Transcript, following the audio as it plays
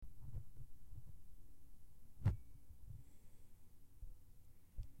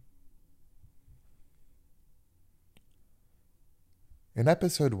In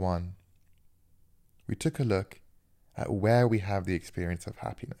episode 1, we took a look at where we have the experience of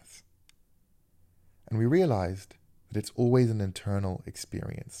happiness. And we realized that it's always an internal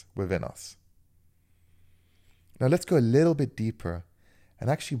experience within us. Now let's go a little bit deeper and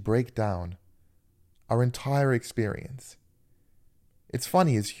actually break down our entire experience. It's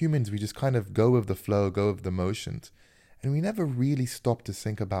funny, as humans, we just kind of go with the flow, go with the motions, and we never really stop to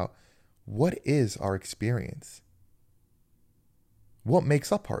think about what is our experience? What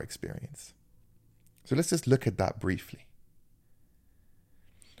makes up our experience? So let's just look at that briefly.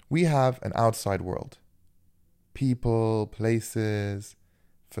 We have an outside world. People, places,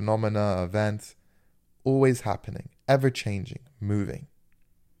 phenomena, events, always happening, ever changing, moving.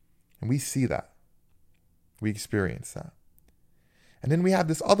 And we see that. We experience that. And then we have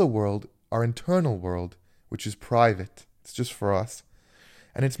this other world, our internal world, which is private. It's just for us.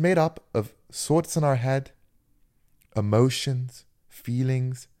 And it's made up of thoughts in our head, emotions,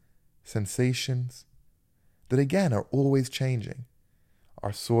 feelings, sensations, that again are always changing.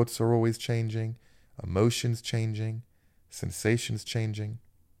 Our thoughts are always changing, emotions changing, sensations changing.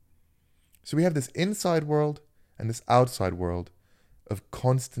 So we have this inside world and this outside world of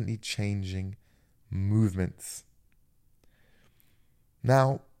constantly changing movements.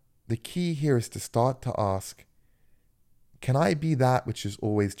 Now, the key here is to start to ask, can I be that which is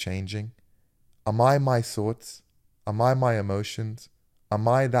always changing? Am I my thoughts? Am I my emotions? Am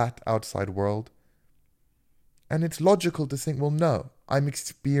I that outside world? And it's logical to think, well, no, I'm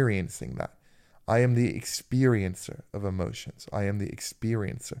experiencing that. I am the experiencer of emotions. I am the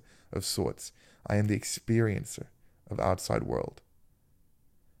experiencer of thoughts. I am the experiencer of outside world.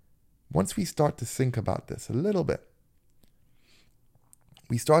 Once we start to think about this a little bit,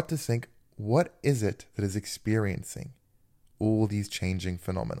 we start to think, what is it that is experiencing all these changing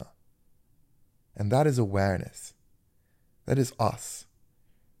phenomena? And that is awareness. That is us.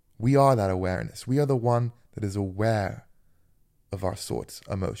 We are that awareness. We are the one that is aware of our thoughts,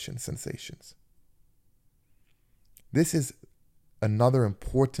 emotions, sensations. This is another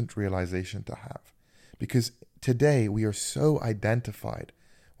important realization to have, because today we are so identified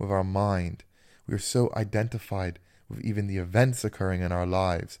with our mind. We are so identified with even the events occurring in our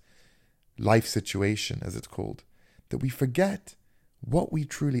lives, life situation as it's called, that we forget what we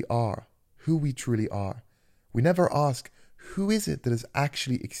truly are, who we truly are. We never ask, who is it that is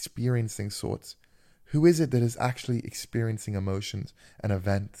actually experiencing thoughts? Who is it that is actually experiencing emotions and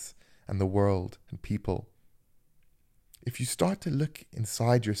events and the world and people? If you start to look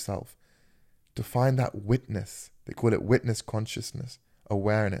inside yourself to find that witness, they call it witness consciousness,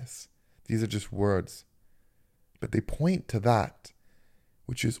 awareness. These are just words, but they point to that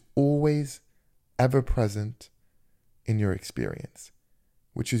which is always ever present in your experience,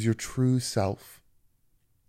 which is your true self.